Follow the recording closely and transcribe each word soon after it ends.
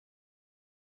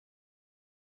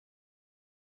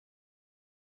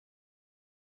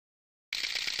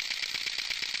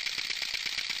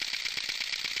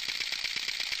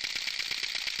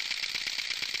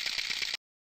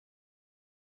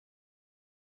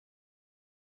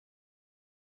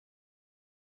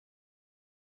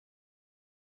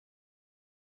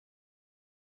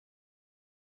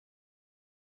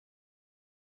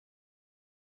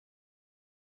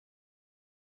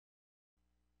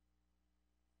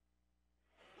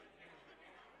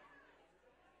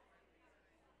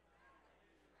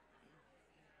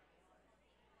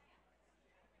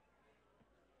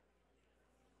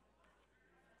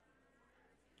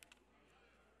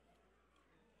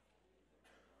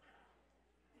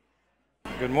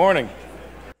Good morning.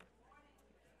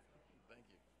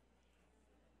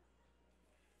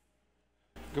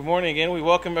 Good morning again. We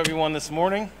welcome everyone this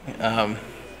morning.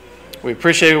 We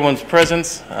appreciate everyone's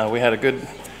presence. We had a good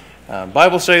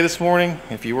Bible study this morning.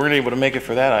 If you weren't able to make it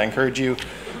for that, I encourage you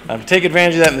to take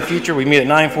advantage of that in the future. We meet at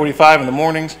 9:45 in the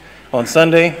mornings on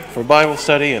Sunday for Bible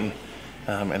study, and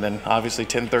then obviously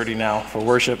 10:30 now for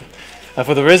worship.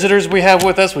 For the visitors we have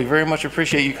with us, we very much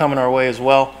appreciate you coming our way as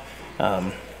well.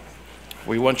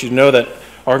 We want you to know that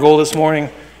our goal this morning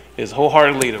is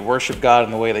wholeheartedly to worship God in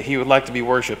the way that He would like to be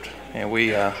worshiped. And we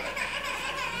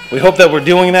hope that we're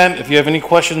doing that. If you have any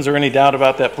questions or any doubt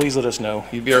about that, please let us know.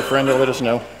 You'd be our friend to let us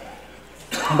know.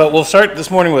 But we'll start this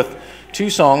morning with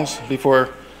two songs before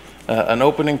an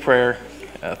opening prayer,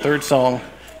 a third song,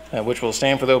 which will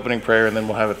stand for the opening prayer, and then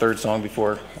we'll have a third song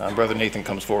before Brother Nathan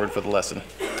comes forward for the lesson.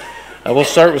 We'll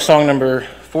start with song number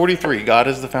 43, God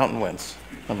is the Fountain Whence.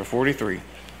 Number 43.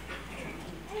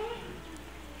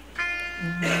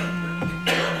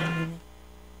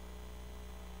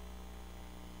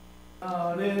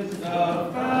 God is the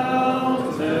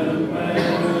fountain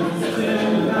whence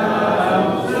in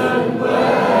thousand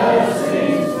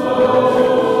blessings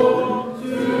flow.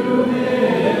 To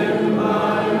Him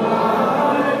my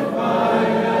life, my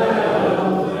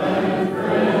health and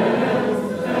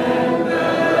friends, and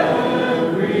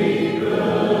every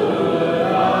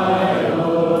good I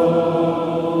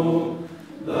owe.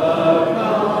 The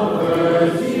comforting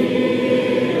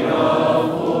of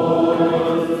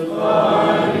fourth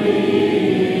party.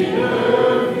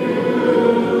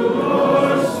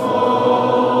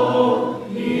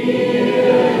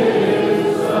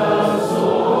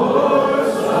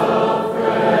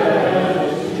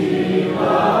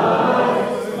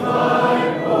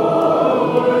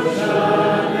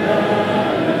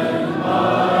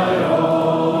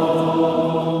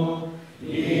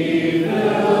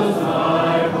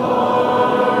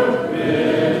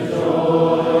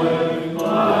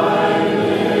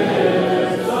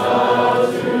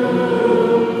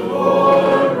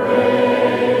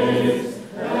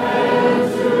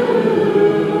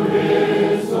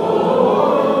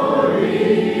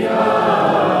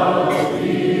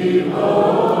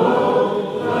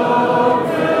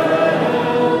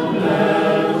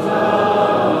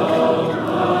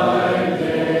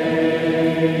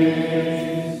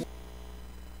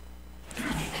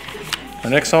 Our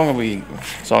next song will be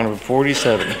song number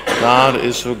 47, God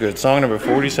is so good. Song number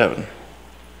 47.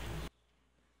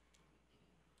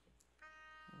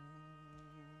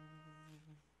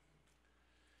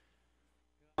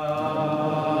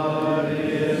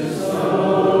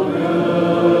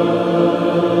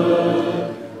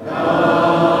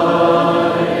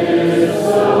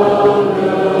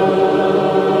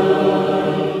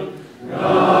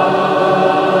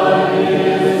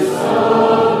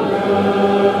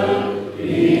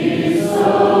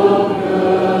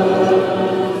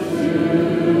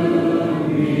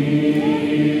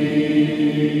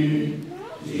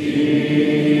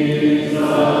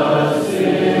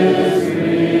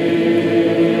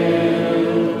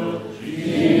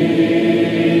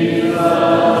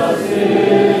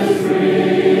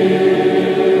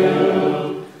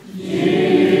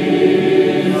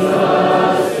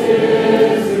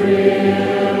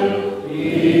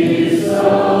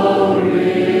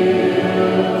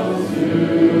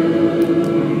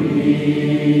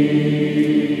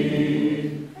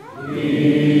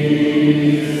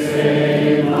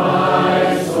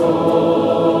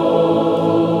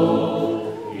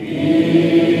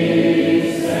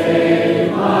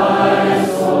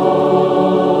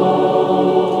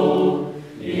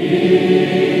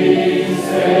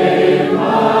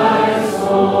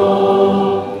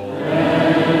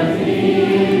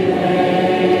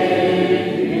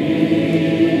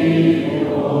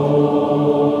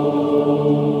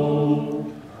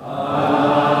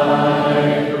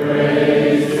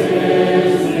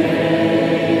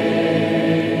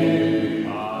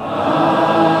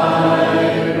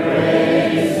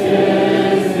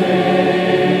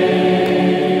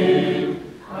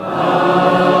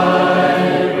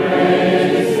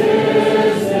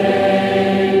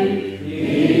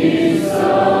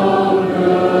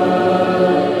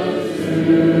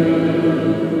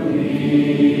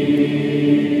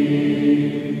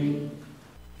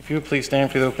 Please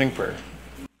stand for the opening prayer.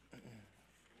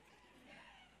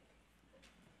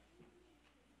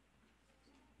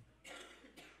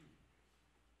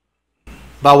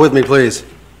 Bow with me, please.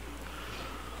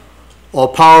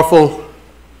 All-powerful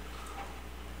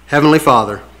Heavenly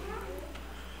Father,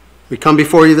 we come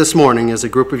before you this morning as a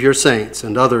group of your saints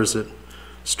and others that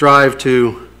strive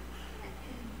to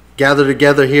gather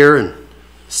together here and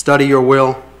study your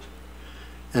will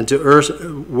and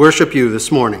to worship you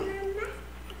this morning.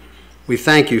 We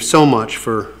thank you so much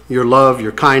for your love,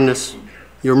 your kindness,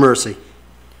 your mercy.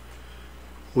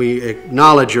 We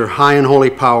acknowledge your high and holy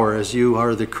power as you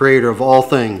are the creator of all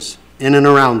things in and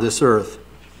around this earth.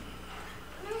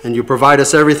 And you provide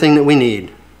us everything that we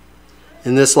need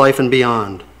in this life and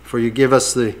beyond. For you give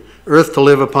us the earth to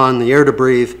live upon, the air to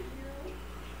breathe,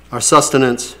 our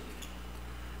sustenance.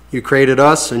 You created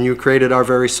us and you created our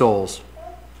very souls.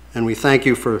 And we thank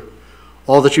you for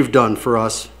all that you've done for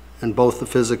us in both the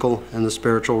physical and the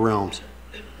spiritual realms.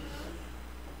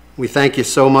 We thank you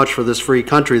so much for this free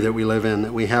country that we live in,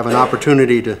 that we have an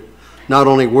opportunity to not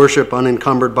only worship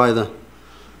unencumbered by the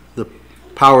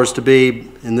powers to be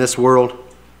in this world,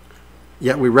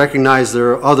 yet we recognize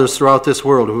there are others throughout this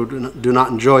world who do not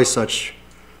enjoy such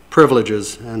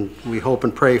privileges, and we hope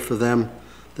and pray for them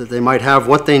that they might have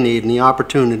what they need and the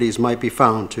opportunities might be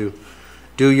found to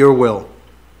do your will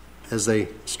as they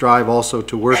strive also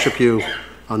to worship you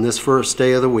on this first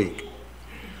day of the week.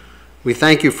 We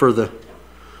thank you for the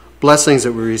blessings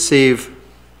that we receive,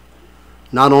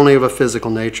 not only of a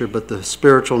physical nature, but the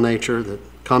spiritual nature that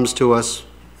comes to us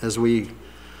as we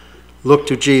look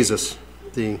to Jesus,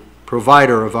 the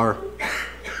provider of our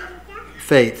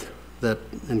faith, that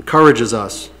encourages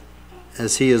us,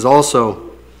 as he is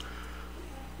also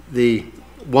the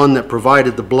one that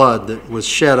provided the blood that was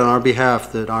shed on our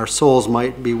behalf, that our souls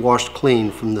might be washed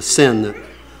clean from the sin that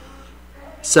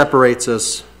separates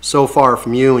us so far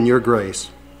from you and your grace.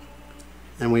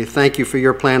 And we thank you for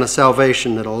your plan of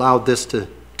salvation that allowed this to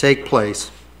take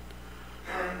place,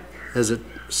 as it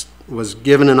was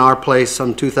given in our place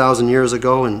some 2,000 years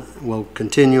ago and will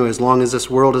continue as long as this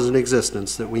world is in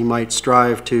existence, that we might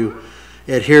strive to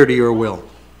adhere to your will,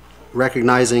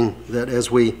 recognizing that as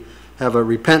we have a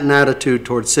repentant attitude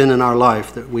towards sin in our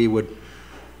life, that we would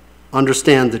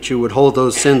understand that you would hold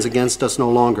those sins against us no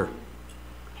longer.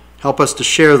 Help us to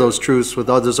share those truths with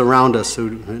others around us who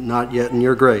are not yet in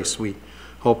your grace. We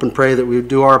hope and pray that we would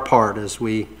do our part as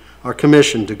we are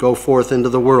commissioned to go forth into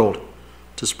the world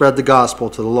to spread the gospel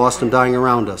to the lost and dying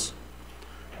around us.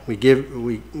 We give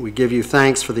you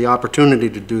thanks for the opportunity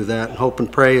to do that, and hope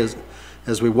and pray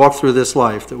as we walk through this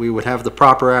life that we would have the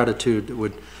proper attitude that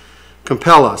would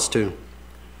compel us to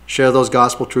share those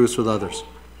gospel truths with others.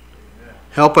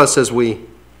 Help us as we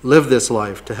live this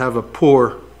life to have a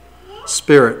poor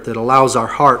spirit that allows our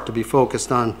heart to be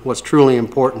focused on what's truly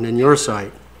important in your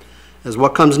sight, as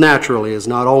what comes naturally is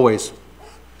not always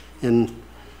in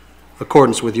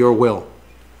accordance with your will.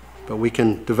 But we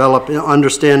can develop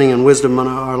understanding and wisdom in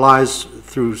our lives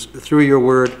through your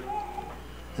word.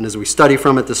 And as we study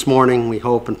from it this morning, we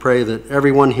hope and pray that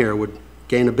everyone here would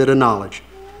gain a bit of knowledge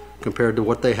compared to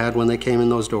what they had when they came in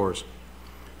those doors.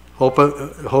 Hope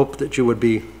that you would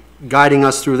be guiding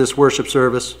us through this worship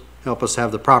service. Help us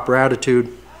have the proper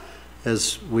attitude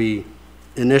as we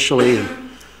initially and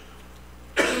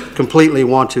completely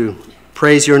want to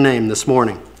praise your name this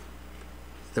morning,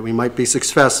 that we might be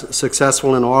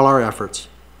successful in all our efforts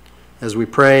as we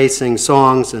pray, sing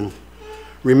songs, and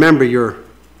remember your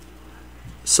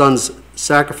Son's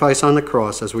sacrifice on the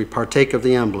cross as we partake of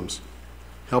the emblems.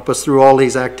 Help us through all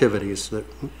these activities, that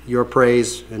your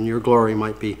praise and your glory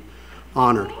might be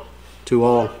honored to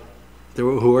all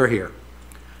who are here.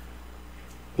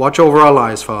 Watch over our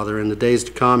lives, Father, in the days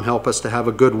to come. Help us to have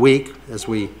a good week as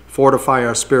we fortify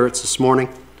our spirits this morning.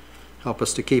 Help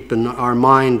us to keep in our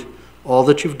mind all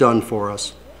that you've done for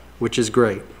us, which is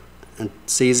great, and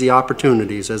seize the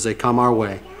opportunities as they come our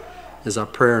way, is our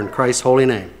prayer in Christ's holy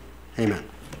name. Amen.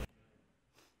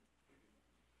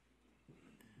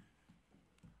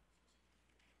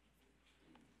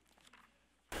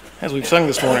 As we've sung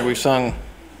this morning, we've sung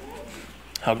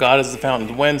how God is the fountain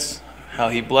of whence, how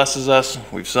he blesses us.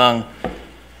 We've sung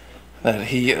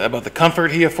about the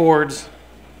comfort he affords.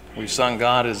 We've sung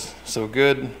God is so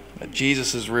good, that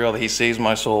Jesus is real, that he saves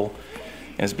my soul.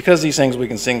 And it's because of these things we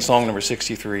can sing song number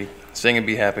 63, Sing and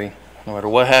Be Happy. No matter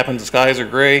what happens, the skies are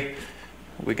gray,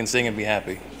 we can sing and be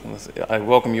happy. I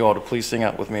welcome you all to please sing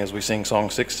out with me as we sing song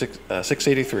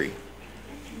 683.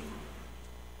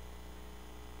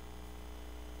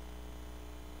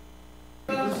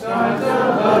 The skies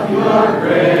above you are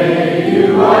gray,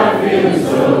 you are feeling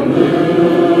so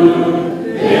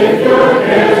blue. If your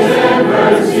cares and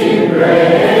burdens seem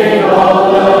gray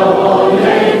all the whole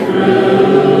day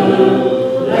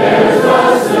through, there's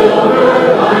a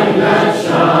silver line that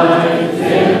shines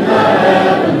in the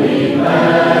heavenly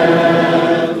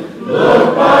land.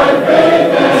 Look by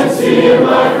faith and see,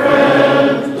 my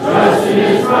friend, trust in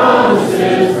his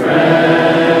promises,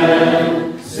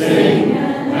 friend. Sing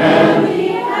and be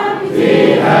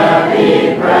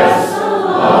happy, present.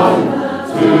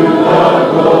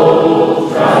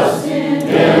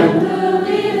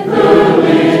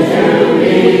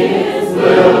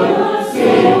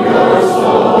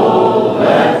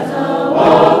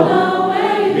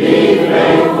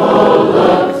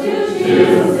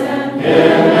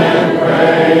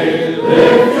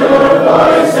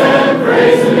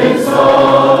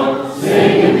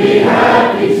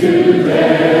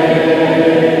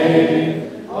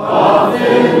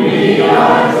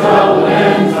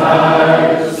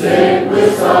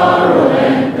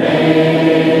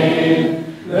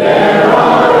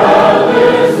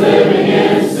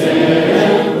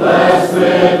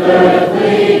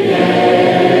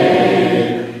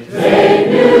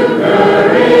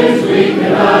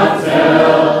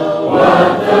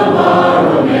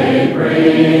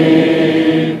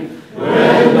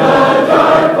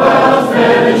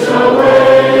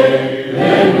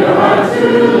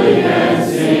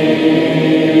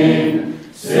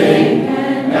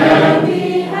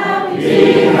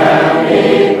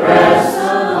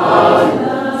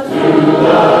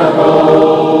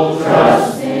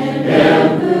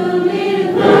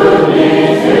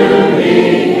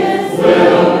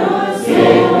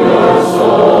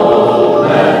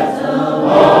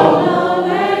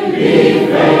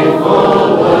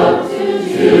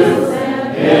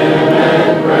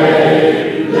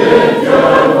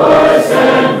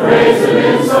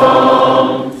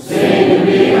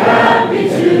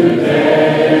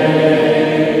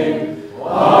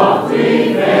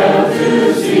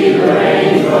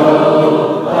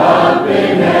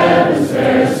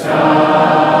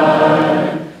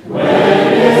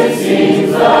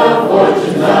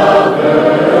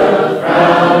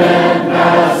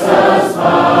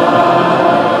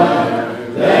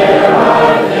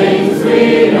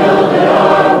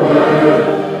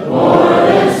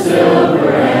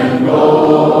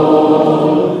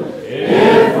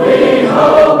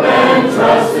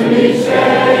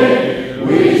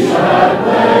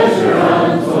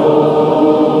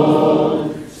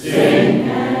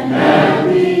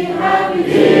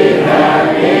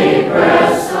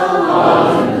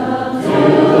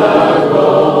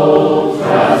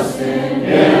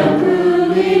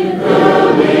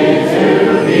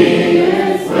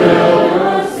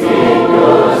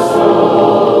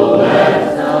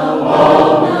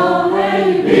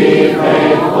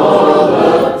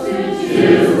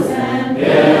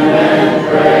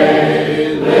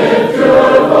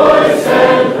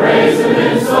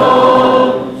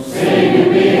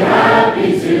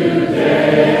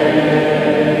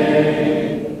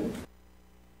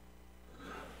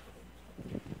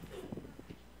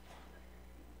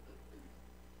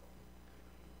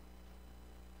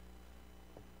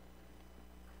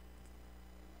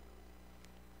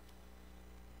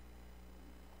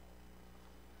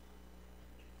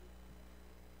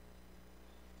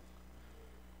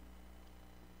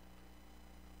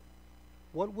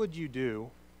 What would you do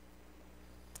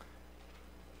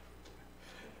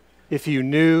if you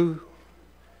knew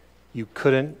you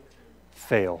couldn't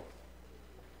fail?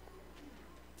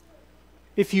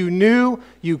 If you knew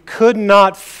you could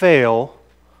not fail,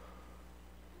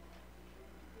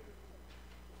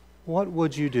 what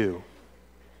would you do?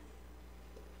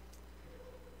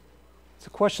 It's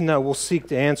a question that we'll seek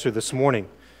to answer this morning.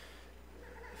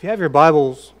 If you have your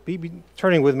Bibles, be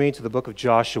turning with me to the book of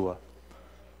Joshua.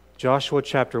 Joshua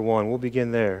chapter 1. We'll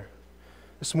begin there.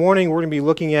 This morning we're going to be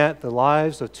looking at the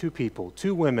lives of two people,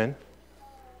 two women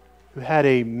who had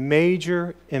a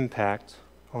major impact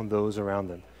on those around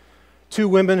them. Two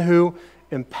women who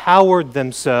empowered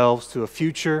themselves to a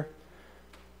future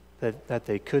that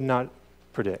they could not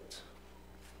predict.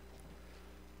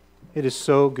 It is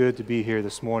so good to be here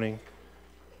this morning.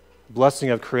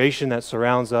 Blessing of creation that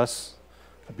surrounds us,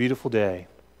 a beautiful day.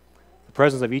 The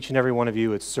presence of each and every one of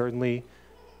you, it's certainly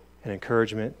an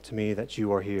encouragement to me that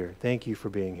you are here. Thank you for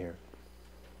being here.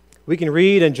 We can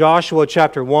read in Joshua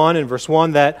chapter 1 and verse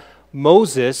 1 that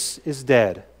Moses is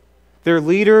dead. Their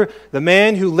leader, the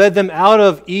man who led them out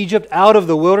of Egypt, out of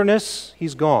the wilderness,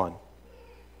 he's gone.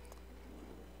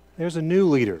 There's a new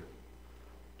leader,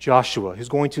 Joshua, who's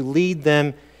going to lead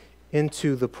them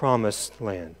into the promised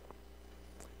land.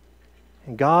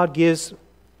 And God gives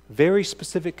very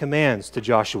specific commands to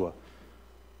Joshua.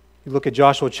 You look at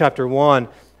Joshua chapter 1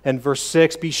 and verse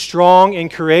 6, be strong and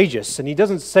courageous. And he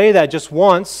doesn't say that just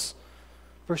once.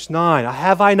 Verse 9,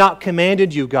 have I not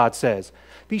commanded you, God says.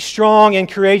 Be strong and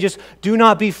courageous. Do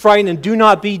not be frightened and do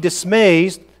not be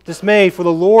dismayed, for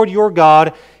the Lord your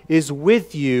God is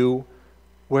with you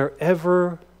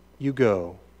wherever you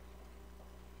go.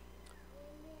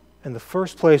 And the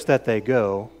first place that they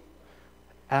go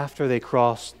after they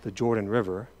cross the Jordan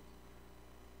River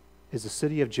is the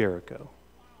city of Jericho.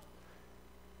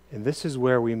 And this is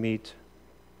where we meet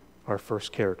our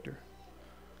first character.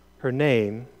 Her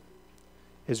name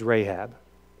is Rahab.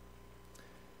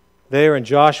 There in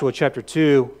Joshua chapter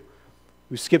 2,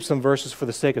 we skip some verses for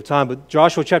the sake of time, but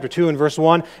Joshua chapter 2 and verse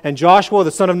 1, and Joshua the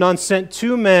son of Nun sent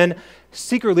two men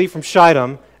secretly from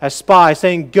Shittim as spies,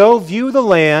 saying, go view the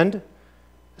land,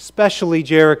 especially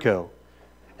Jericho.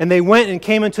 And they went and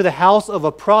came into the house of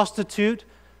a prostitute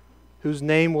whose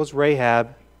name was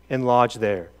Rahab, and lodged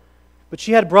there. But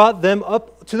she had brought them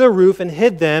up to the roof and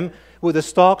hid them with the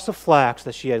stalks of flax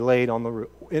that she had laid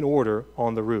in order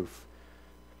on the roof.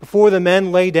 Before the men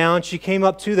lay down, she came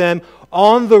up to them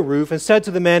on the roof and said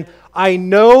to the men, I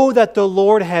know that the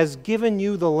Lord has given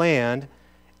you the land,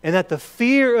 and that the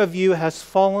fear of you has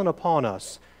fallen upon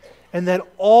us, and that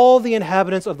all the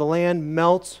inhabitants of the land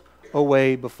melt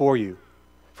away before you.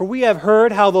 For we have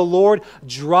heard how the Lord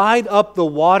dried up the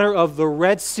water of the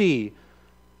Red Sea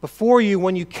before you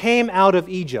when you came out of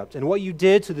Egypt, and what you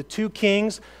did to the two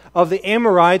kings of the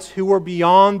Amorites who were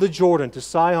beyond the Jordan, to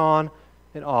Sihon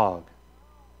and Og,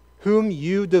 whom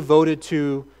you devoted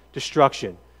to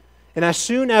destruction. And as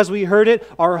soon as we heard it,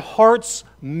 our hearts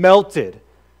melted,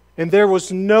 and there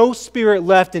was no spirit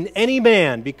left in any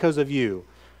man because of you.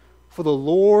 For the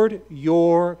Lord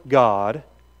your God,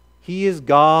 He is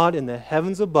God in the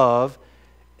heavens above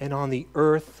and on the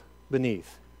earth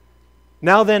beneath.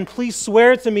 Now then, please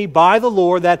swear to me by the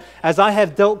Lord that as I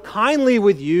have dealt kindly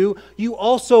with you, you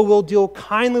also will deal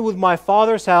kindly with my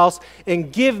father's house,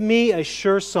 and give me a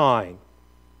sure sign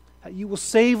that you will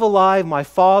save alive my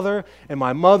father and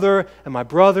my mother and my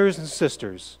brothers and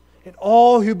sisters and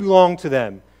all who belong to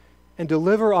them, and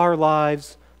deliver our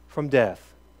lives from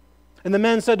death. And the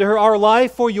men said to her, our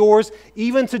life for yours,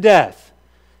 even to death,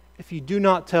 if you do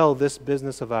not tell this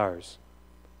business of ours.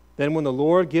 Then when the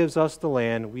Lord gives us the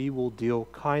land, we will deal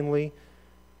kindly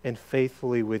and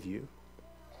faithfully with you.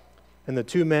 And the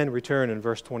two men returned in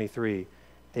verse 23.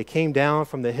 They came down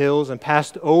from the hills and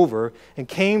passed over and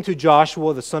came to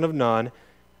Joshua the son of Nun,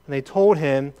 and they told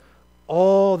him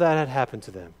all that had happened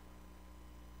to them.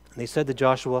 And they said to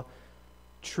Joshua,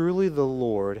 truly the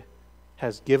Lord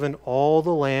has given all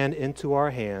the land into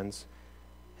our hands,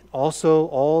 and also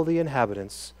all the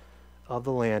inhabitants of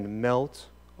the land melt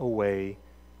away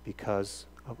because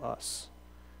of us.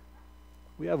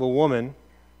 We have a woman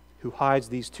who hides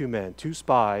these two men, two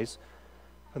spies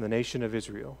from the nation of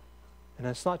Israel. And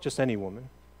it's not just any woman.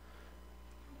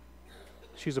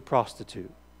 She's a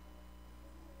prostitute.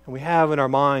 And we have in our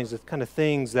minds the kind of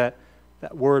things that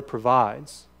that word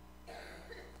provides.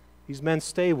 These men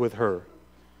stay with her.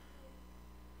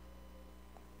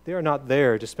 They are not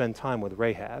there to spend time with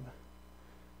Rahab.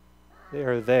 They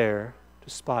are there to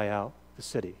spy out the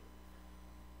city.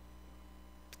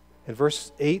 In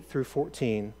verse 8 through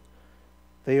 14,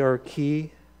 they are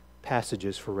key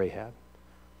passages for Rahab.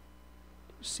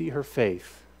 see her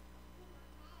faith.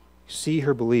 You see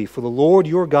her belief. For the Lord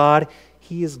your God,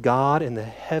 He is God in the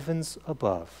heavens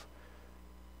above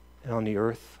and on the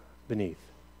earth beneath.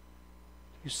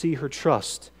 You see her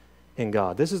trust in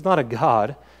God. This is not a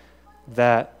God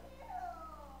that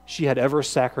she had ever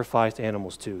sacrificed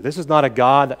animals to. This is not a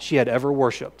God that she had ever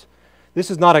worshipped. This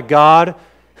is not a God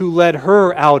who led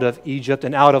her out of Egypt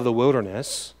and out of the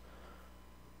wilderness.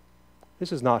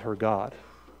 This is not her God.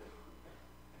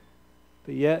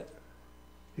 But yet,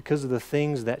 because of the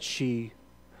things that she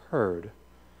heard,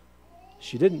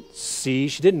 she didn't see,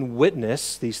 she didn't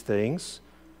witness these things.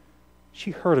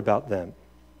 She heard about them.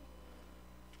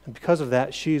 And because of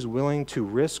that, she's willing to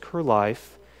risk her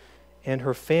life and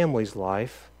her family's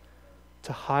life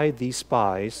to hide these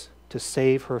spies to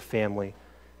save her family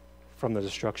from the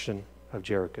destruction of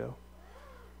Jericho.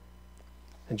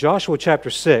 In Joshua chapter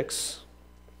 6,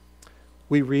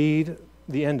 we read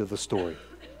the end of the story.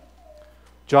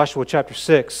 Joshua chapter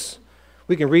 6,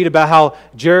 we can read about how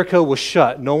Jericho was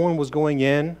shut. No one was going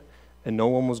in and no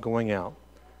one was going out.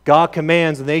 God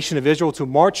commands the nation of Israel to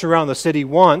march around the city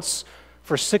once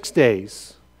for 6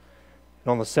 days.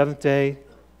 And on the seventh day,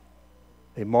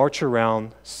 they march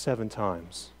around 7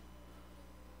 times.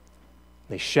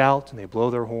 They shout and they blow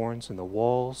their horns, and the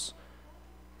walls,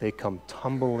 they come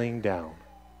tumbling down.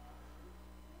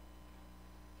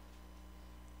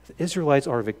 The Israelites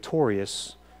are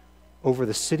victorious over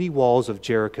the city walls of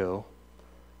Jericho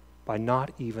by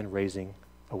not even raising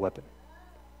a weapon.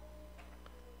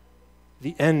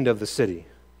 The end of the city.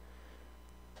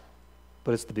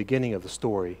 But it's the beginning of the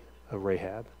story of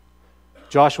Rahab.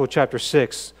 Joshua chapter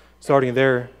 6, starting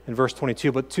there in verse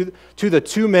 22. But to the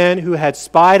 2 men who had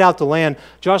spied out the land,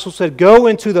 Joshua said, "Go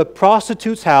into the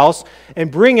prostitute's house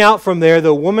and bring out from there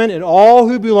the woman and all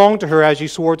who belonged to her as you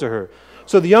swore to her."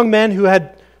 So the young men who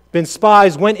had been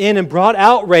spies went in and brought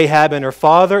out Rahab and her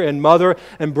father and mother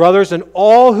and brothers and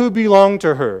all who belonged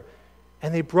to her.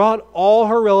 And they brought all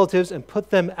her relatives and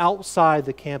put them outside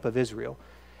the camp of Israel.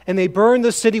 And they burned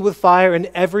the city with fire and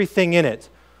everything in it.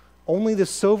 Only the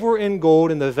silver and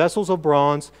gold and the vessels of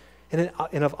bronze and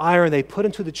of iron they put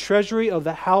into the treasury of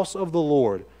the house of the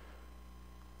Lord.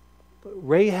 But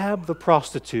Rahab the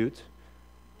prostitute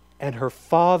and her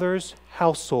father's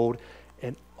household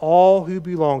and all who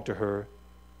belonged to her,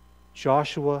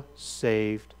 Joshua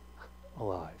saved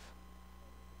alive.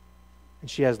 And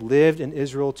she has lived in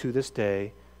Israel to this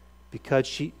day because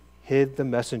she hid the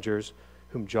messengers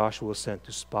whom Joshua sent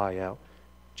to spy out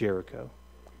Jericho.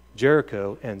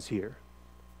 Jericho ends here.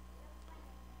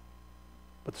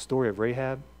 But the story of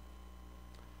Rahab,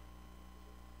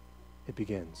 it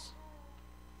begins.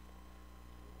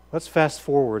 Let's fast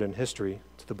forward in history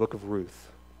to the book of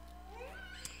Ruth.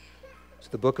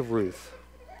 To the book of Ruth.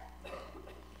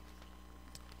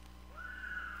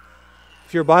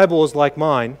 If your Bible is like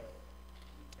mine,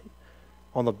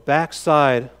 on the back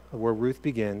side of where Ruth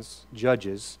begins,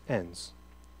 Judges ends.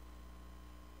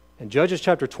 In Judges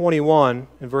chapter 21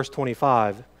 and verse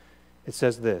 25, it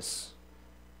says this.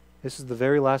 This is the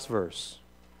very last verse.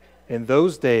 In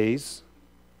those days,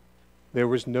 there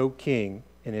was no king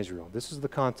in Israel. This is the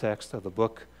context of the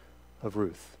book of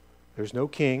Ruth. There's no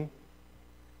king,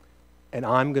 and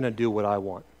I'm going to do what I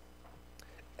want.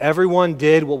 Everyone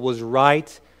did what was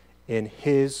right in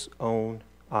his own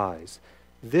eyes.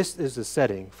 This is the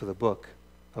setting for the book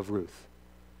of Ruth.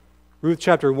 Ruth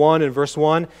chapter 1 and verse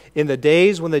 1, "In the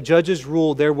days when the judges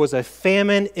ruled, there was a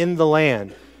famine in the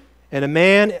land. And a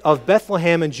man of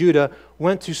Bethlehem in Judah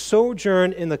went to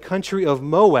sojourn in the country of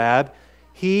Moab,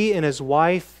 he and his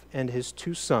wife and his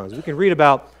 2 sons." We can read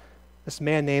about this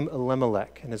man named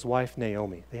Elimelech and his wife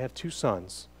Naomi. They have 2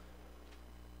 sons.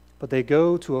 But they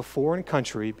go to a foreign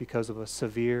country because of a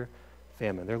severe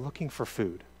famine. They're looking for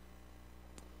food.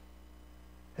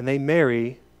 And they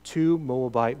marry 2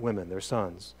 Moabite women, their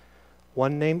sons.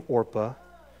 One named Orpah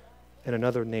and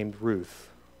another named Ruth.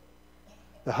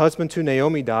 The husband to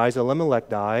Naomi dies, Elimelech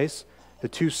dies, the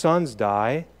 2 sons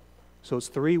die, so it's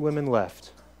 3 women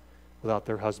left without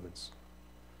their husbands.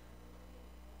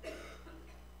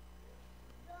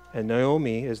 And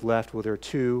Naomi is left with her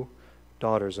 2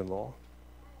 daughters-in-law.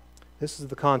 This is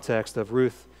the context of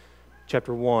Ruth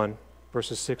chapter 1,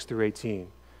 verses 6 through 18.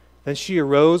 Then she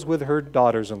arose with her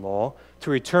daughters-in-law to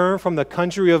return from the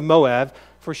country of Moab,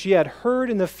 for she had heard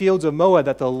in the fields of Moab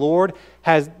that the Lord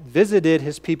has visited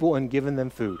his people and given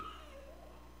them food.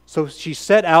 So she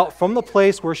set out from the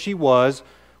place where she was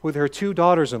with her 2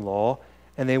 daughters-in-law,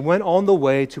 and they went on the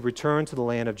way to return to the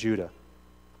land of Judah.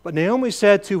 But Naomi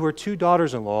said to her 2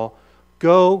 daughters-in-law,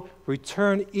 "Go,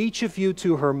 return each of you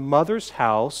to her mother's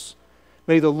house.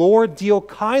 May the Lord deal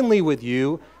kindly with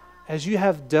you as you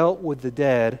have dealt with the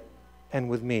dead and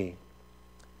with me.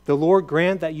 The Lord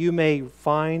grant that you may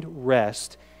find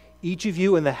rest, each of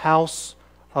you in the house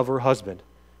of her husband."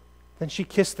 Then she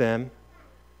kissed them,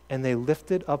 and they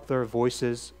lifted up their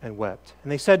voices and wept.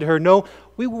 And they said to her, "No,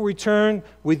 we will return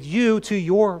with you to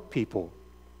your people."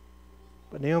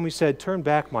 But Naomi said, "Turn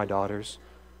back, my daughters.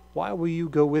 Why will you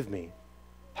go with me?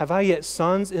 Have I yet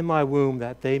sons in my womb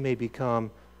that they may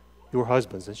become your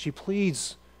husbands?" And she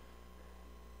pleads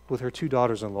with her two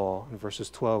daughters-in-law in verses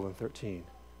 12 and 13.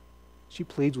 She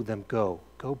pleads with them, go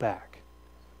back.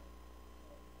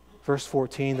 Verse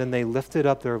 14, then they lifted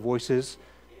up their voices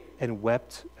and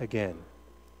wept again.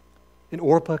 And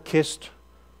Orpah kissed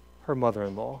her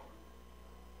mother-in-law.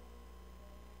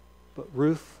 But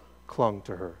Ruth clung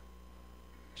to her.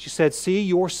 She said, "See,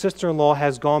 your sister-in-law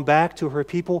has gone back to her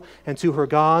people and to her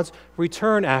gods.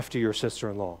 Return after your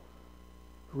sister-in-law."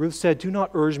 Ruth said, "Do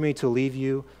not urge me to leave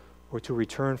you or to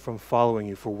return from following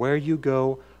you. For where you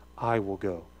go, I will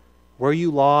go. Where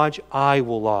you lodge, I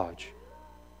will lodge.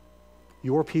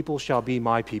 Your people shall be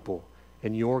my people,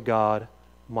 and your God,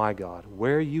 my God.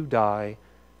 Where you die,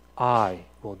 I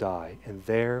will die, and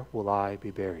there will I be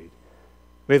buried.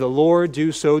 May the Lord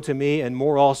do so to me, and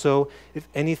more also, if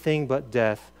anything but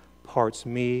death parts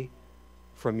me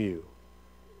from you."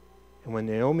 And when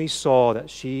Naomi saw that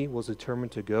she was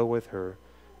determined to go with her,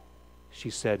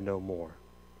 she said no more.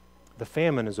 The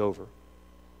famine is over.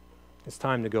 It's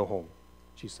time to go home,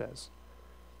 she says.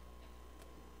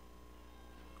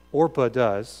 Orpah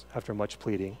does, after much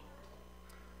pleading,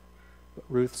 but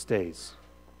Ruth stays.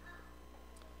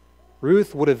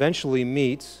 Ruth would eventually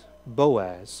meet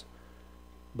Boaz.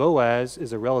 Boaz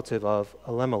is a relative of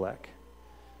Elimelech.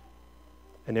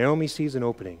 And Naomi sees an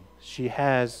opening. She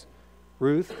has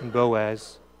Ruth and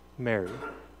Boaz married.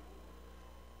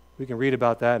 We can read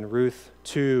about that in Ruth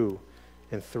 2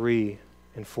 and 3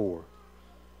 and 4.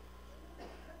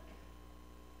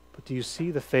 But do you see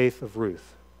the faith of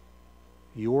Ruth?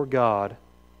 Your God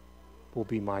will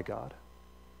be my God.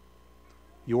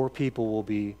 Your people will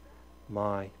be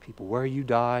my people. Where you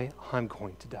die, I'm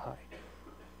going to die.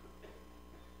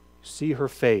 You see her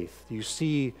faith. You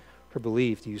see her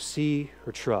belief. You see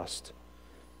her trust.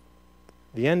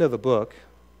 The end of the book,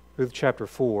 Ruth chapter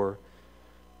 4,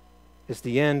 is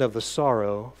the end of the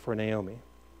sorrow for Naomi.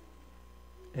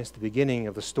 And it's the beginning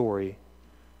of the story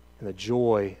and the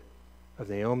joy of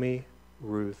Naomi,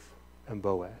 Ruth, and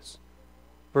Boaz.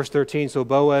 Verse 13, so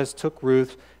Boaz took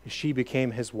Ruth, and she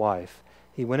became his wife.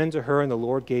 He went into her, and the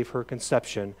Lord gave her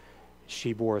conception.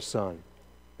 She bore a son.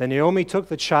 Then Naomi took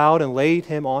the child and laid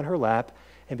him on her lap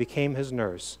and became his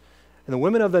nurse. And the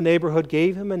women of the neighborhood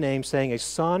gave him a name, saying, "A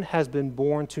son has been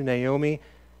born to Naomi."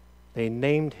 They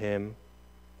named him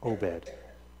Obed.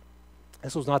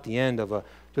 This was not the end of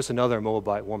just another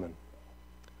Moabite woman.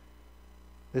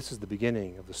 This is the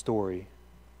beginning of the story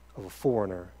of a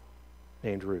foreigner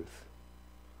named Ruth.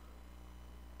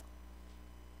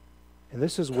 And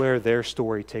this is where their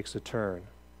story takes a turn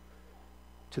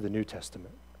to the New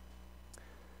Testament.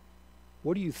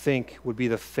 What do you think would be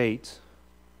the fate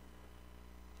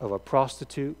of a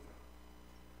prostitute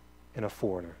and a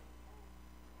foreigner?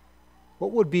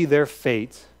 What would be their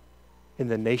fate in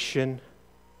the nation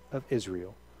of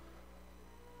Israel?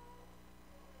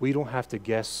 We don't have to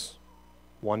guess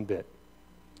one bit.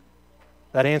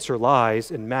 That answer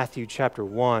lies in Matthew chapter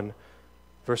 1,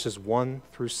 verses 1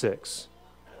 through 6.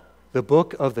 The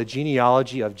book of the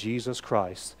genealogy of Jesus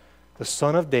Christ, the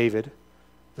son of David,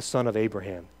 the son of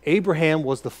Abraham. Abraham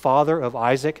was the father of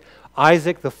Isaac,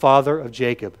 Isaac the father of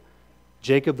Jacob,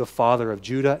 Jacob the father of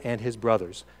Judah and his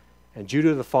brothers, and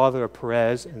Judah the father of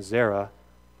Perez and Zerah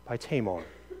by Tamar,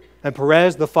 and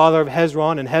Perez the father of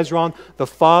Hezron, and Hezron the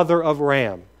father of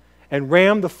Ram, and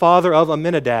Ram the father of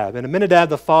Amminadab, and Amminadab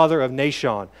the father of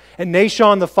Nahshon, and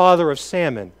Nahshon the father of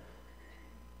Salmon,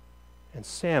 and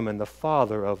Salmon the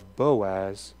father of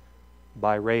Boaz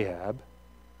by Rahab,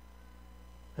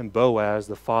 and Boaz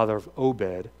the father of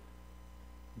Obed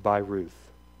by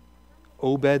Ruth.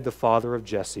 Obed the father of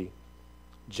Jesse,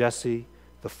 Jesse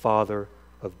the father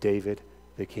of David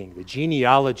the king. The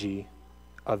genealogy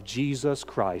of Jesus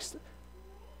Christ,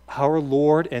 our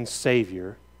Lord and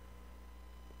Savior,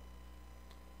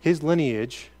 his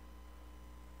lineage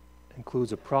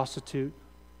includes a prostitute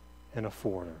and a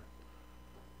foreigner.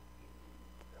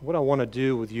 What I want to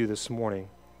do with you this morning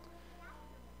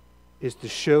is to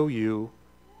show you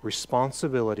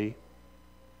responsibility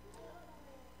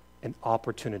and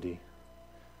opportunity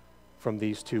from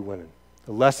these two women,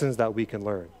 the lessons that we can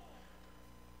learn.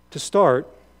 To start,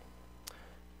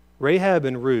 Rahab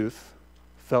and Ruth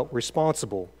felt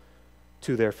responsible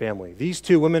to their family. These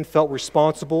two women felt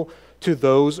responsible to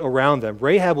those around them.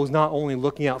 Rahab was not only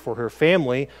looking out for her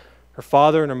family, her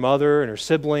father and her mother and her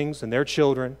siblings and their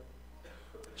children.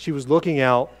 She was looking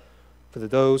out for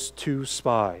those two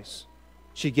spies.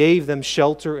 She gave them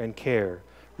shelter and care.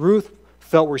 Ruth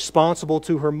felt responsible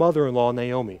to her mother-in-law,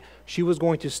 Naomi. She was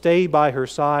going to stay by her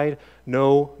side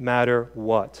no matter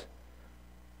what.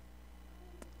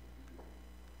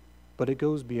 But it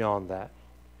goes beyond that.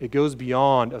 It goes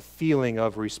beyond a feeling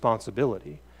of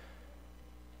responsibility.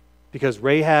 Because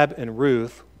Rahab and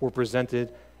Ruth were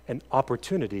presented an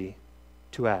opportunity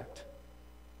to act.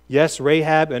 Yes,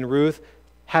 Rahab and Ruth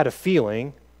had a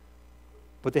feeling,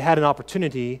 but they had an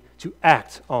opportunity to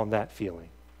act on that feeling.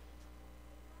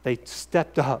 They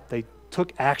stepped up. They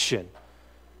took action.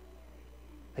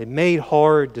 They made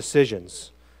hard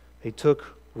decisions. They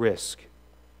took risk.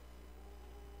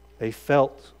 They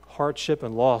felt hardship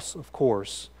and loss, of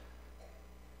course,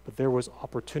 but there was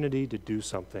opportunity to do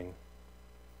something.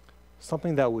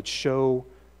 Something that would show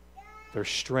their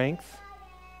strength,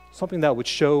 something that would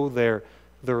show their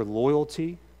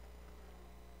loyalty,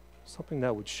 something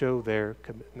that would show their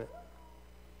commitment.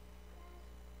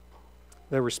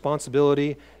 Their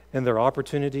responsibility and their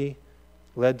opportunity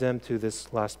led them to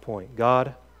this last point.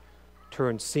 God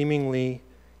turned seemingly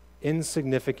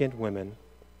insignificant women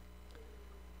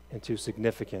into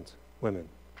significant women.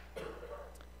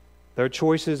 Their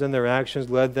choices and their actions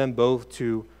led them both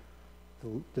to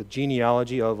the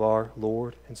genealogy of our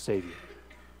Lord and Savior.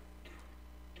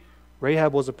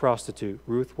 Rahab was a prostitute.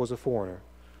 Ruth was a foreigner.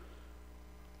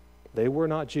 They were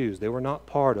not Jews. They were not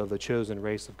part of the chosen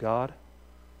race of God.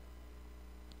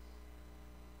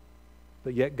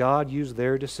 But yet God used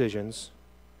their decisions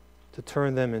to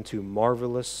turn them into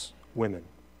marvelous women.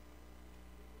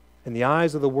 In the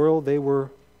eyes of the world, they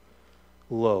were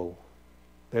low.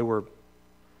 They were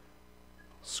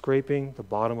scraping the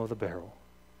bottom of the barrel.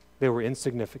 They were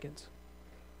insignificant.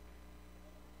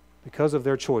 Because of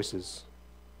their choices,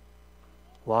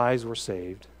 lives were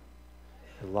saved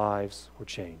and lives were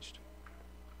changed.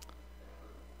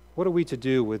 What are we to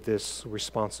do with this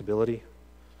responsibility?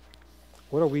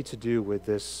 What are we to do with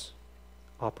this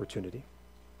opportunity?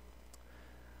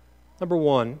 Number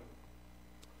one,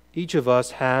 each of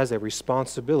us has a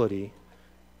responsibility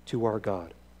to our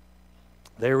God.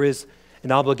 There is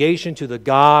an obligation to the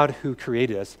God who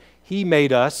created us. He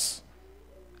made us.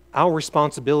 Our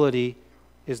responsibility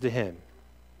is to Him.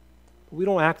 We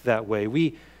don't act that way.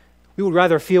 We would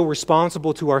rather feel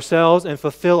responsible to ourselves and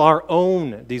fulfill our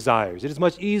own desires. It is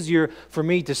much easier for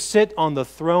me to sit on the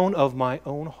throne of my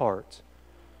own heart.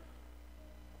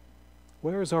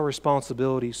 Where is our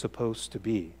responsibility supposed to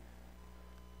be?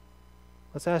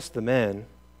 Let's ask the men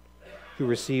who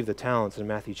received the talents in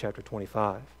Matthew chapter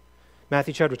 25.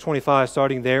 Matthew chapter 25,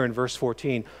 starting there in verse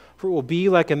 14. For it will be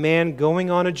like a man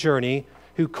going on a journey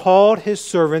who called his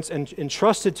servants and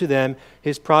entrusted to them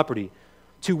his property.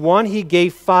 To one he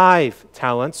gave 5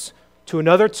 talents, to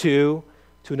another 2,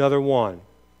 to another 1,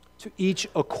 to each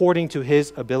according to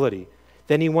his ability.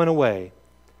 Then he went away.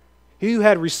 He who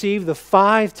had received the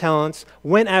 5 talents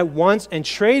went at once and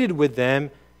traded with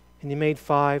them, and he made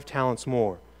 5 talents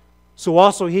more. So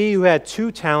also he who had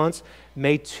 2 talents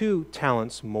made 2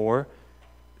 talents more.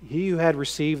 He who had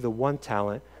received the 1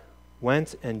 talent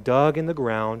went and dug in the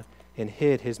ground and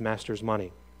hid his master's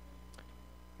money.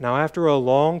 Now after a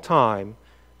long time,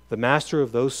 the master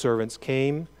of those servants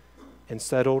came and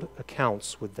settled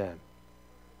accounts with them.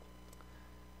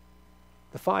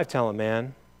 The 5-talent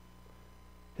man,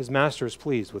 his master is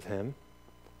pleased with him.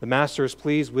 The master is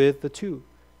pleased with the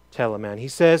 2-talent man. He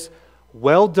says,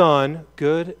 "Well done,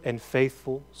 good and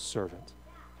faithful servant."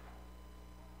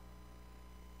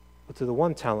 But to the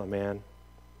 1-talent man,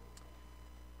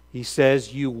 he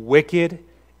says, "You wicked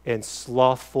and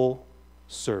slothful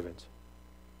servant.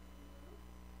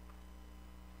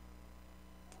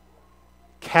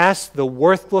 Cast the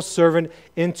worthless servant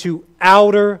into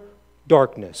outer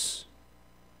darkness.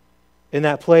 In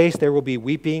that place there will be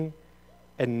weeping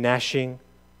and gnashing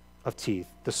of teeth."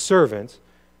 The servant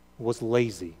was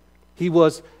lazy. He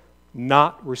was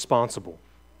not responsible.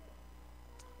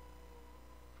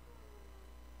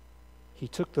 He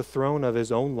took the throne of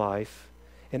his own life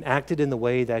and acted in the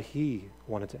way that he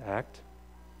wanted to act.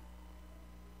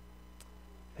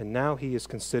 And now he is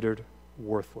considered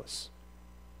worthless.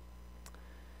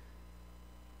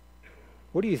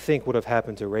 What do you think would have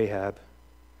happened to Rahab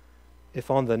if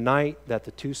on the night that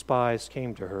the 2 spies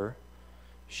came to her,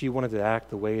 she wanted to act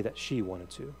the way that she wanted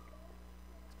to?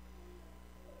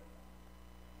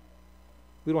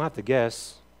 We don't have to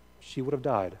guess. She would have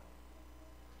died.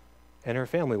 And her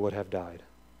family would have died.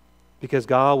 because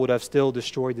God would have still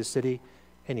destroyed the city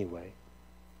anyway.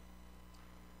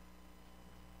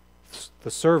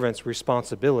 The servant's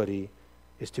responsibility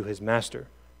is to his master.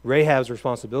 Rahab's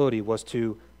responsibility was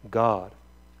to God.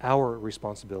 Our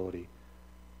responsibility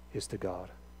is to God.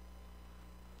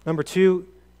 Number two,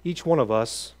 each one of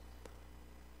us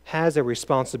has a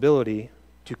responsibility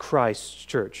to Christ's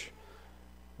church.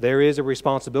 There is a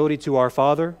responsibility to our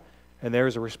Father, and there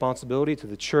is a responsibility to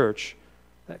the church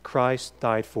that Christ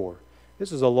died for.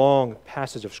 This is a long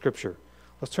passage of Scripture.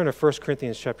 Let's turn to 1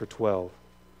 Corinthians chapter 12.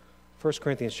 1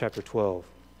 Corinthians chapter 12.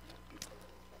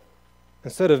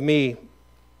 Instead of me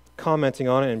commenting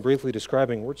on it and briefly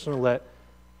describing, we're just going to let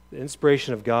the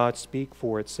inspiration of God speak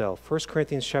for itself. 1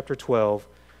 Corinthians chapter 12,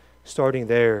 starting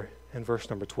there in verse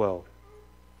number 12.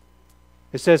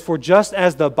 It says, "For just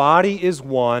as the body is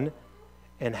one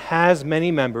and has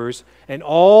many members, and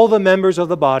all the members of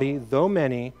the body, though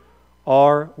many,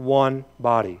 are one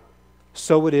body,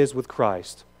 so it is with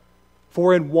Christ.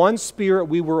 For in one Spirit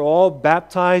we were all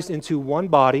baptized into one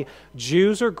body,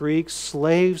 Jews or Greeks,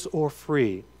 slaves or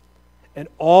free, and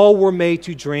all were made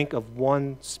to drink of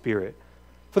one Spirit.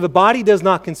 For the body does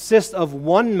not consist of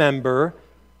one member,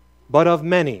 but of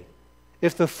many.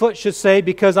 If the foot should say,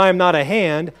 because I am not a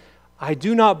hand, I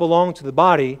do not belong to the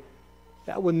body,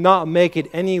 that would not make it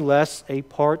any less a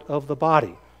part of the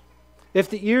body. If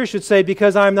the ear should say,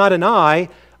 because I am not an eye,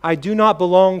 I do not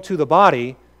belong to the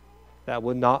body, that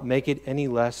would not make it any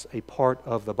less a part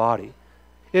of the body.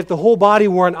 If the whole body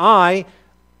were an eye,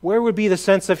 where would be the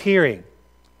sense of hearing?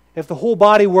 If the whole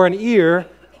body were an ear,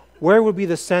 where would be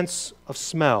the sense of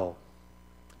smell?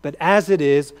 But as it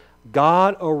is,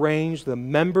 God arranged the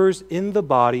members in the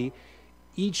body,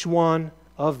 each one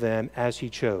of them as He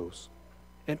chose.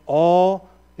 And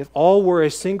if all were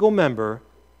a single member,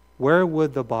 where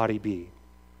would the body be?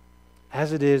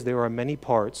 As it is, there are many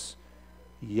parts,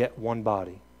 yet one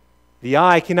body. The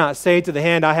eye cannot say to the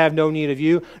hand, I have no need of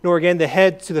you, nor again the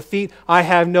head to the feet, I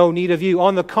have no need of you.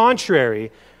 On the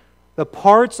contrary, the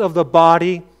parts of the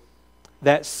body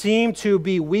that seem to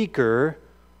be weaker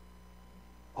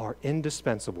are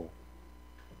indispensable.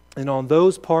 And on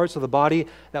those parts of the body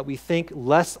that we think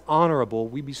less honorable,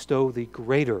 we bestow the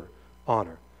greater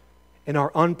honor. And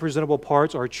our unpresentable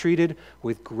parts are treated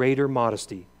with greater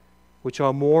modesty, which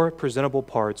our more presentable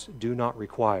parts do not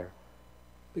require.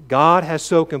 But God has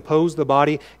so composed the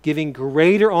body, giving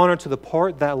greater honor to the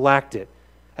part that lacked it,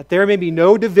 that there may be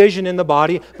no division in the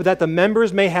body, but that the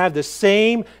members may have the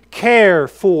same care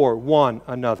for one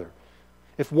another.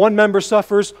 If one member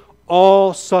suffers,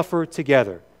 all suffer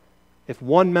together. If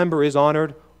one member is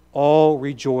honored, all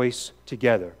rejoice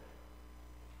together.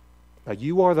 Now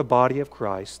you are the body of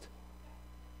Christ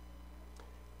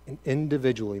and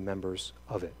individually members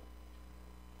of it.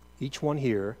 Each one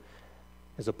here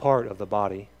is a part of the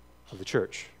body of the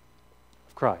church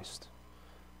of Christ.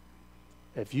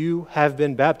 If you have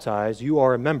been baptized, you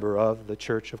are a member of the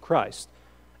church of Christ,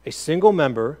 a single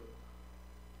member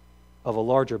of a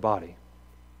larger body.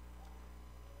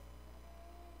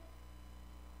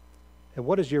 And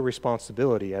what is your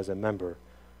responsibility as a member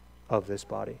of this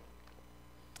body?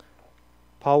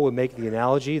 Paul would make the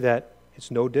analogy that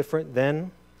it's no different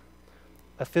than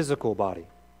a physical body.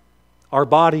 Our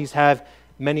bodies have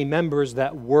many members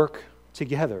that work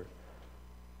together.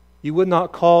 You would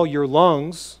not call your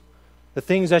lungs, the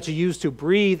things that you use to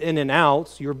breathe in and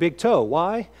out, your big toe.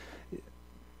 Why?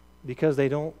 Because they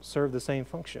don't serve the same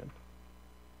function.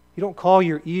 You don't call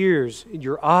your ears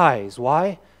your eyes.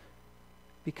 Why?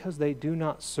 Because they do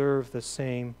not serve the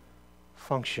same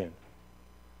function.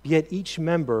 Yet each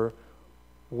member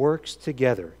works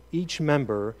together. Each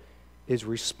member is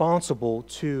responsible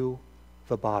to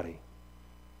the body.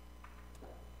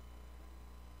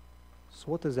 So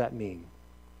what does that mean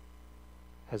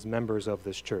as members of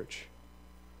this church?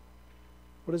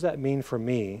 What does that mean for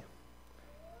me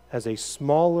as a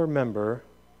smaller member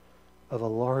of a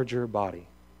larger body?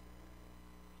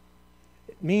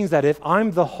 It means that if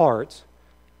I'm the heart,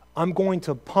 I'm going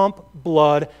to pump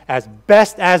blood as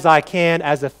best as I can,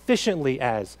 as efficiently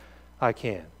as I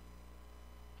can.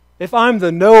 If I'm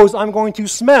the nose, I'm going to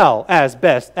smell as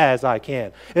best as I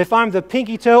can. If I'm the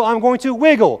pinky toe, I'm going to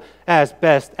wiggle as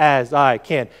best as I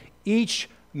can. Each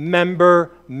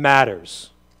member matters.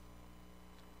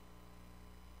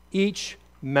 Each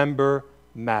member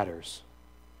matters.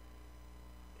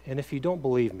 And if you don't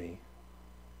believe me,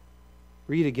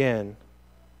 read again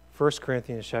 1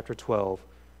 Corinthians chapter 12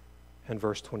 and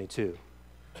verse 22.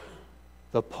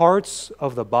 The parts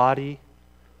of the body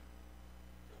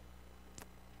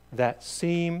that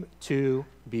seem to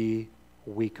be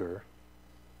weaker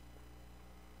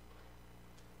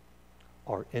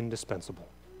are indispensable.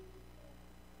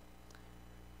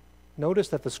 Notice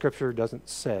that the Scripture doesn't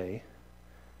say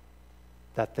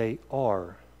that they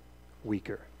are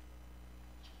weaker.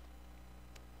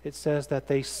 It says that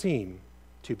they seem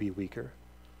to be weaker.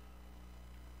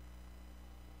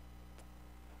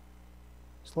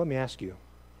 So let me ask you,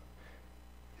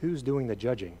 who's doing the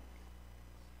judging?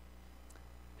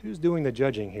 Who's doing the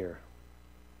judging here?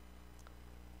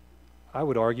 I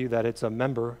would argue that it's a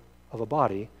member of a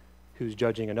body who's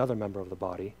judging another member of the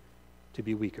body to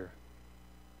be weaker.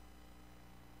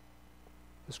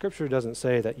 The Scripture doesn't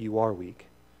say that you are weak.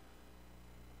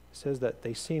 It says that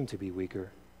they seem to be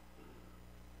weaker.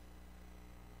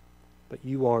 But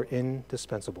you are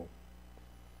indispensable.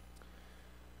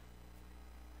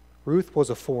 Ruth was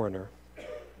a foreigner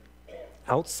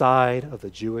outside of the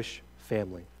Jewish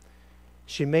family.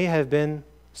 She may have been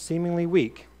seemingly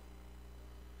weak,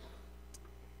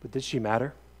 but did she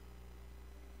matter?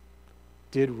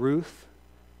 Did Ruth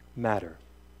matter?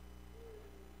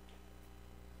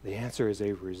 The answer is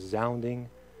a resounding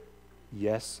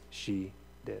yes, she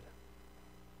did.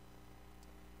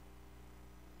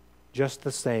 Just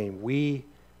the same, we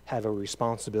have a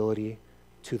responsibility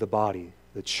to the body,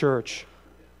 the church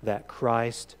that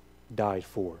Christ died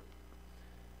for.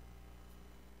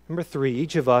 Number 3,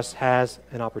 each of us has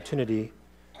an opportunity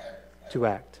to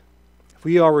act. If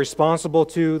we are responsible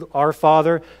to our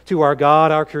Father, to our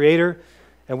God, our Creator,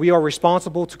 and we are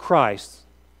responsible to Christ,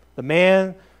 the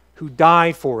man who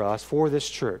died for us, for this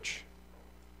church,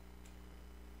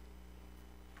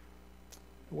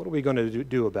 what are we going to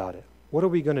do about it? What are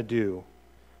we going to do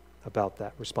about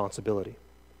that responsibility?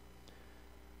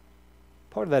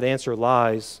 Part of that answer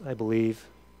lies, I believe,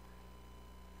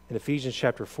 in Ephesians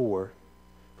chapter 4,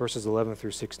 verses 11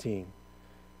 through 16.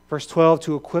 Verse 12,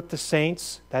 to equip the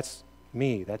saints, that's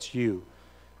me, that's you,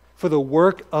 for the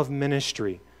work of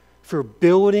ministry, for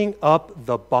building up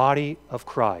the body of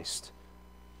Christ,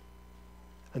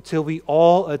 until we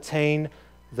all attain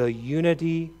the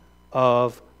unity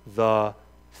of the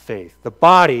faith. The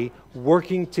body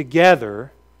working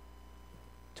together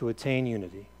to attain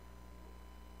unity.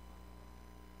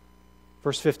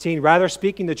 Verse 15, rather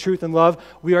speaking the truth in love,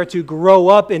 we are to grow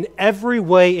up in every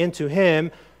way into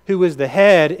Him who is the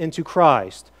head, into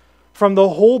Christ. From the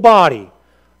whole body,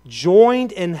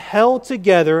 joined and held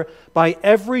together by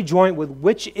every joint with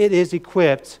which it is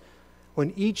equipped,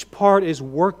 when each part is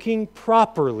working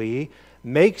properly,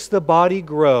 makes the body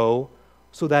grow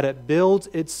so that it builds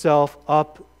itself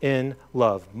up in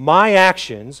love. My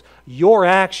actions, your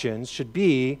actions, should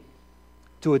be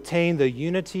to attain the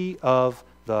unity of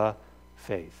the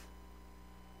faith.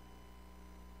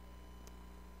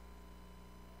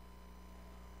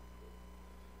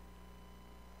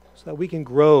 So that we can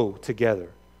grow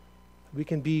together. We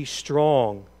can be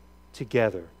strong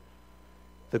together.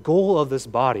 The goal of this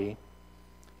body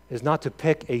is not to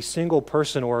pick a single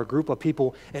person or a group of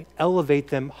people and elevate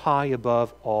them high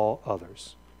above all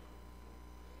others.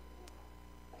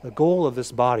 The goal of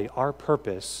this body, our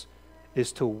purpose,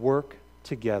 is to work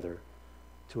together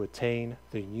to attain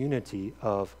the unity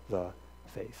of the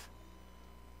faith.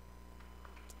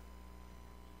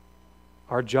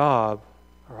 Our job,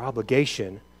 our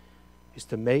obligation, is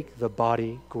to make the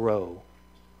body grow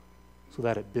so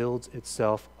that it builds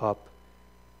itself up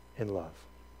in love.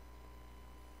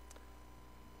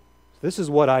 This is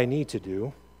what I need to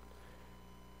do.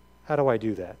 How do I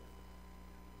do that?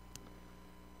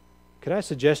 Could I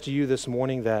suggest to you this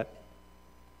morning that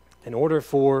in order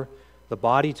for the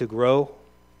body to grow,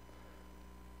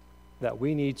 that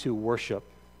we need to worship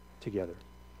together.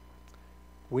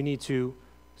 We need to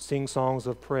sing songs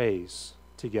of praise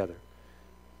together.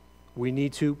 We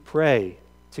need to pray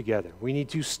together. We need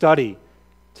to study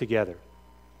together.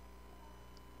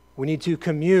 We need to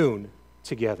commune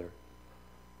together.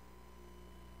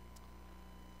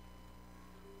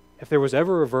 If there was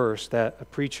ever a verse that a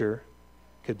preacher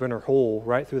could burn a hole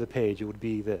right through the page, it would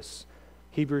be this.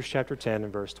 Hebrews chapter 10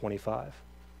 and verse 25.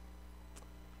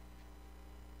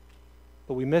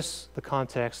 But we miss the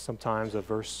context sometimes of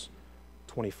verse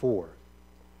 24.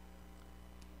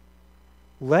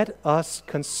 Let us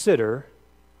consider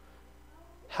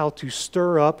how to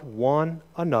stir up one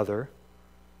another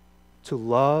to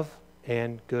love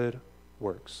and good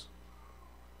works,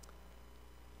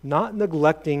 not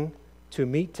neglecting to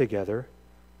meet together,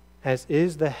 as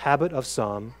is the habit of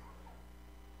some,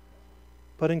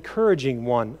 but encouraging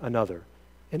one another,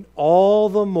 and all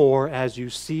the more as you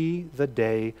see the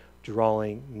day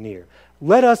drawing near.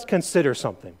 Let us consider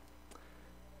something.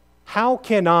 How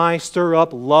can I stir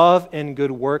up love and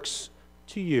good works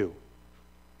to you?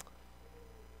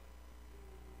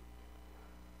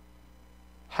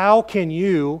 How can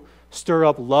you stir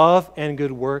up love and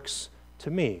good works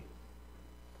to me?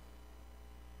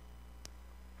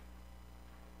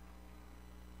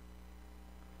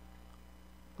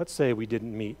 Let's say we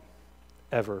didn't meet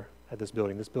ever at this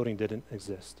building. This building didn't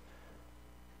exist.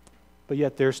 But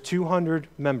yet there's 200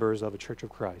 members of a Church of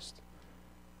Christ.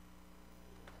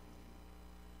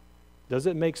 Does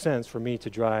it make sense for me to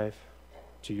drive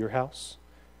to your house,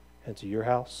 and to your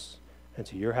house, and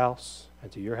to your house,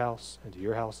 and to your house, and to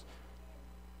your house,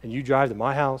 and you drive to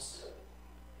my house,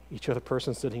 each other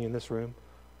person sitting in this room?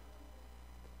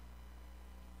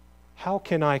 How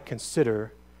can I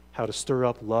consider how to stir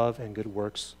up love and good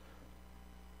works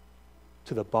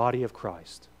to the body of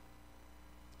Christ?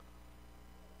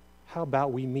 How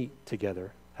about we meet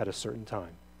together at a certain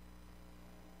time?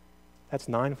 That's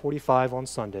 9:45 on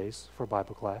Sundays for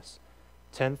Bible class,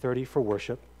 10:30 for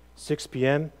worship, 6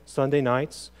 p.m. Sunday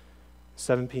nights,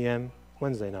 7 p.m.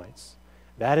 Wednesday nights.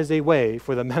 That is a way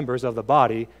for the members of the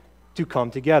body to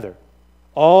come together.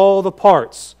 All the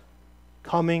parts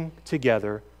coming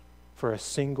together for a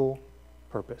single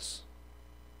purpose: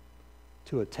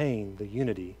 to attain the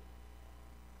unity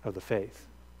of the faith.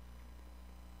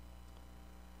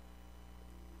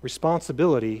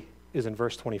 Responsibility is in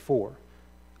verse 24.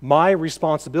 My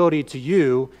responsibility to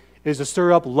you is to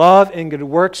stir up love and good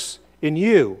works in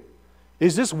you.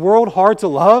 Is this world hard to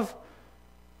love?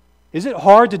 Is it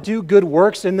hard to do good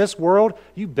works in this world?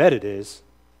 You bet it is.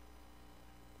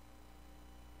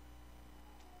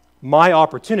 My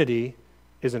opportunity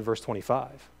is in verse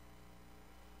 25.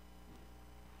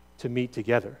 To meet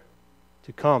together,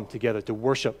 to come together, to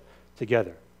worship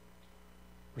together.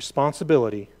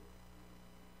 Responsibility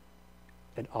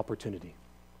and opportunity.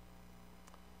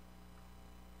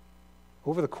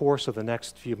 Over the course of the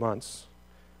next few months,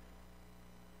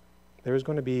 there is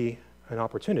going to be an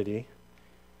opportunity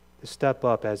to step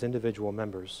up as individual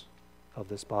members of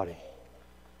this body.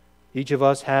 Each of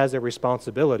us has a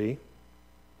responsibility,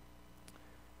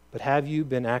 but have you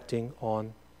been acting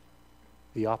on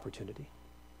the opportunity?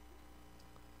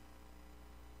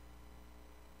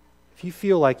 If you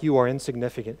feel like you are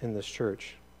insignificant in this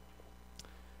church,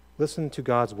 listen to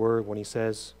God's word when He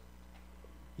says,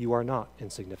 you are not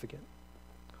insignificant.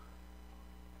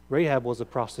 Rahab was a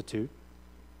prostitute.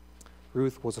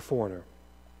 Ruth was a foreigner.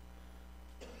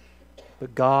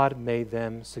 But God made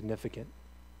them significant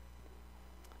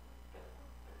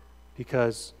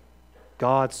because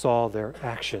God saw their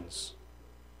actions.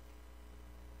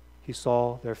 He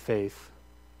saw their faith.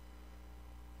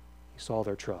 He saw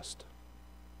their trust.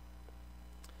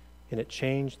 And it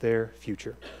changed their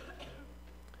future.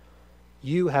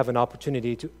 You have an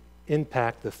opportunity to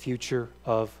impact the future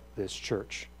of this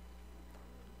church.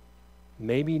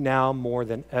 Maybe now more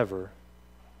than ever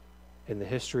in the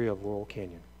history of Laurel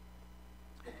Canyon.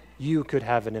 You could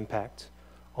have an impact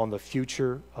on the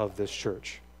future of this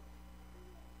church.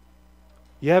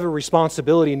 You have a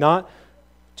responsibility not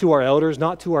to our elders,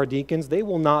 not to our deacons. They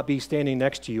will not be standing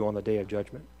next to you on the day of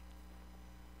judgment.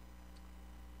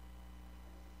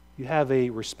 You have a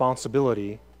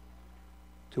responsibility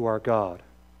to our God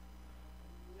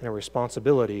and a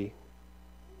responsibility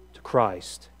to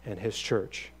Christ and His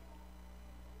church.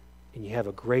 And you have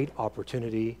a great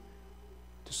opportunity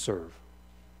to serve.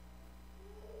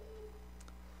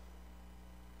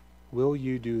 Will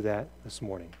you do that this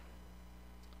morning?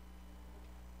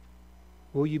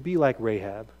 Will you be like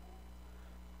Rahab?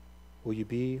 Will you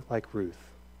be like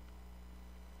Ruth?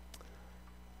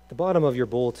 At the bottom of your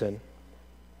bulletin,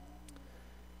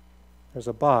 there's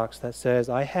a box that says,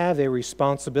 I have a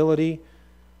responsibility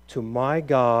to my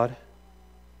God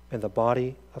and the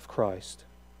body of Christ.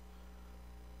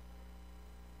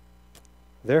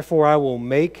 Therefore, I will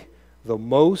make the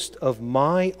most of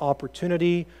my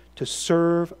opportunity to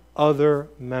serve other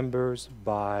members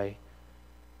by.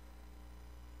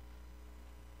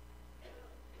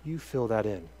 You fill that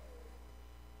in.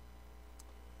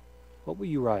 What will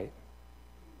you write?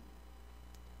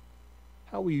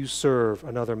 How will you serve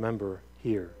another member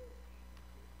here?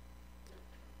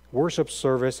 Worship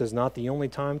service is not the only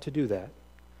time to do that.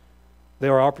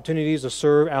 There are opportunities to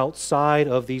serve outside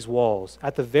of these walls.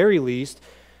 At the very least,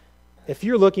 if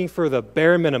you're looking for the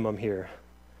bare minimum here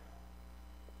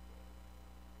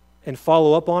and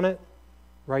follow up on it,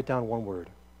 write down one word,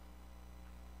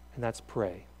 and that's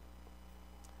pray.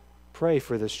 Pray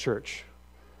for this church.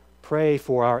 Pray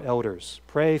for our elders.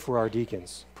 Pray for our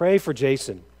deacons. Pray for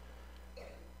Jason.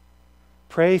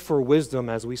 Pray for wisdom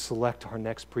as we select our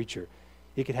next preacher.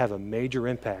 It could have a major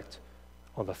impact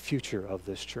on the future of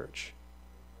this church.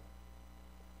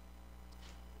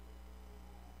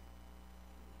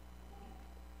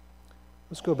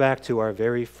 Let's go back to our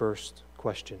very first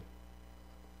question.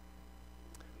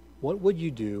 What would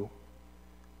you do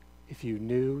if you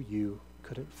knew you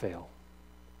couldn't fail?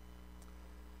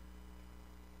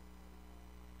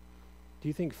 Do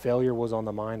you think failure was on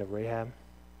the mind of Rahab?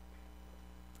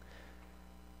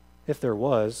 If there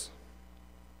was,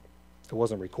 it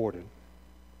wasn't recorded.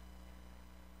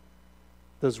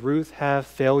 Does Ruth have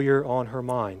failure on her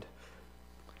mind?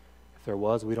 If there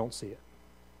was, we don't see it.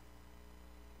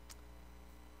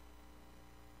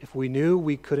 If we knew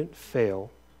we couldn't fail,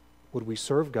 would we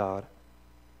serve God,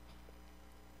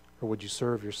 or would you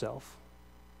serve yourself?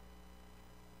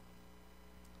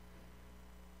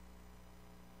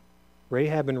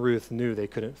 Rahab and Ruth knew they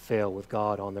couldn't fail with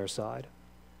God on their side,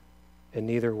 and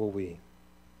neither will we.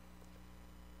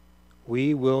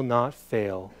 We will not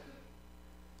fail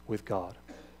with God.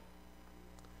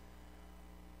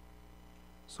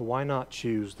 So why not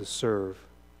choose to serve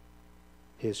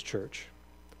His church?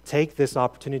 Take this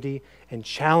opportunity and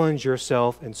challenge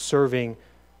yourself in serving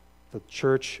the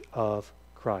church of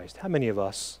Christ. How many of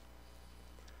us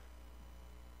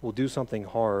will do something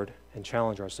hard and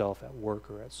challenge ourselves at work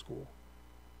or at school?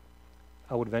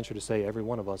 I would venture to say every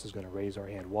one of us is going to raise our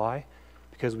hand. Why?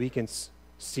 Because we can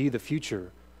see the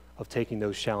future of taking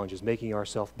those challenges, making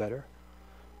ourselves better.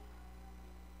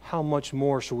 How much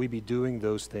more should we be doing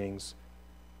those things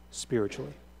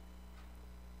spiritually?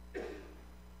 If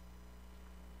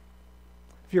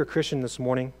you're a Christian this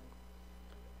morning,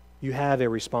 you have a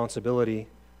responsibility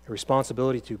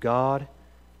to God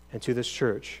and to this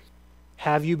church.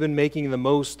 Have you been making the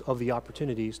most of the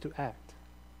opportunities to act?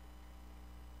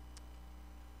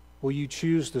 Will you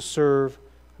choose to serve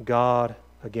God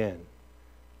again?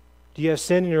 Do you have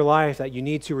sin in your life that you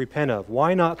need to repent of?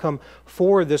 Why not come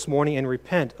forward this morning and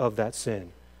repent of that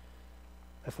sin?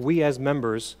 If we as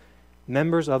members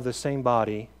of the same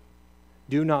body,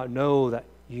 do not know that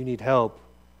you need help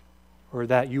or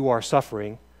that you are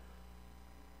suffering,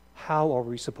 how are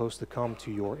we supposed to come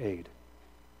to your aid?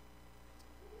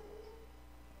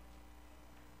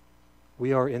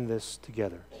 We are in this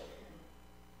together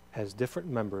as different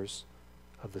members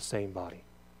of the same body.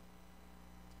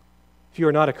 If you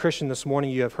are not a Christian this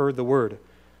morning, you have heard the word.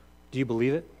 Do you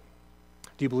believe it?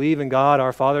 Do you believe in God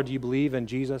our Father? Do you believe in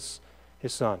Jesus,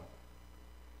 His Son?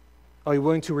 Are you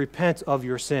willing to repent of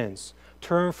your sins,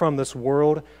 turn from this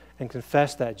world, and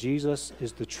confess that Jesus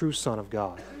is the true Son of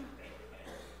God?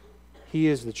 He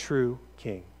is the true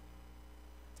King.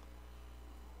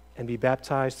 And be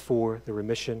baptized for the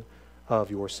remission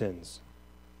of your sins.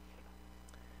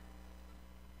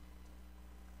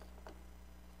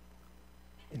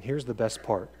 And here's the best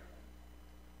part.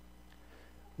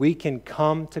 We can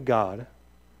come to God.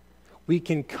 We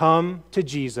can come to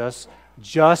Jesus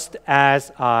just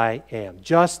as I am,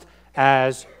 just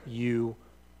as you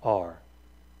are.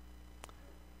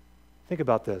 Think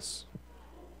about this.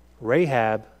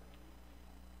 Rahab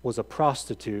was a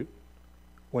prostitute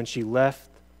when she left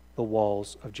the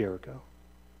walls of Jericho.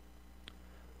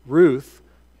 Ruth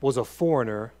was a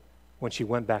foreigner when she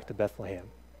went back to Bethlehem.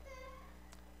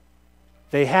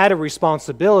 They had a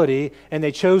responsibility, and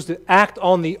they chose to act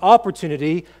on the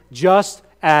opportunity just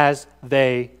as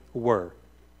they were.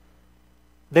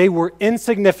 They were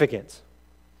insignificant,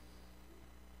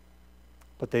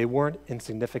 but they weren't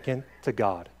insignificant to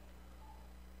God.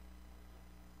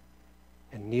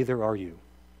 And neither are you.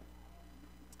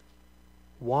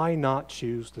 Why not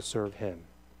choose to serve Him?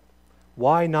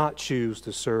 Why not choose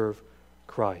to serve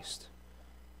Christ?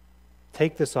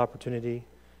 Take this opportunity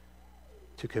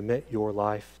to commit your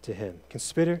life to Him.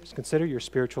 Consider your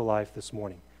spiritual life this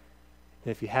morning.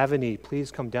 And if you have a need,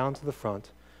 please come down to the front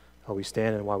while we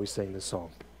stand and while we sing this song.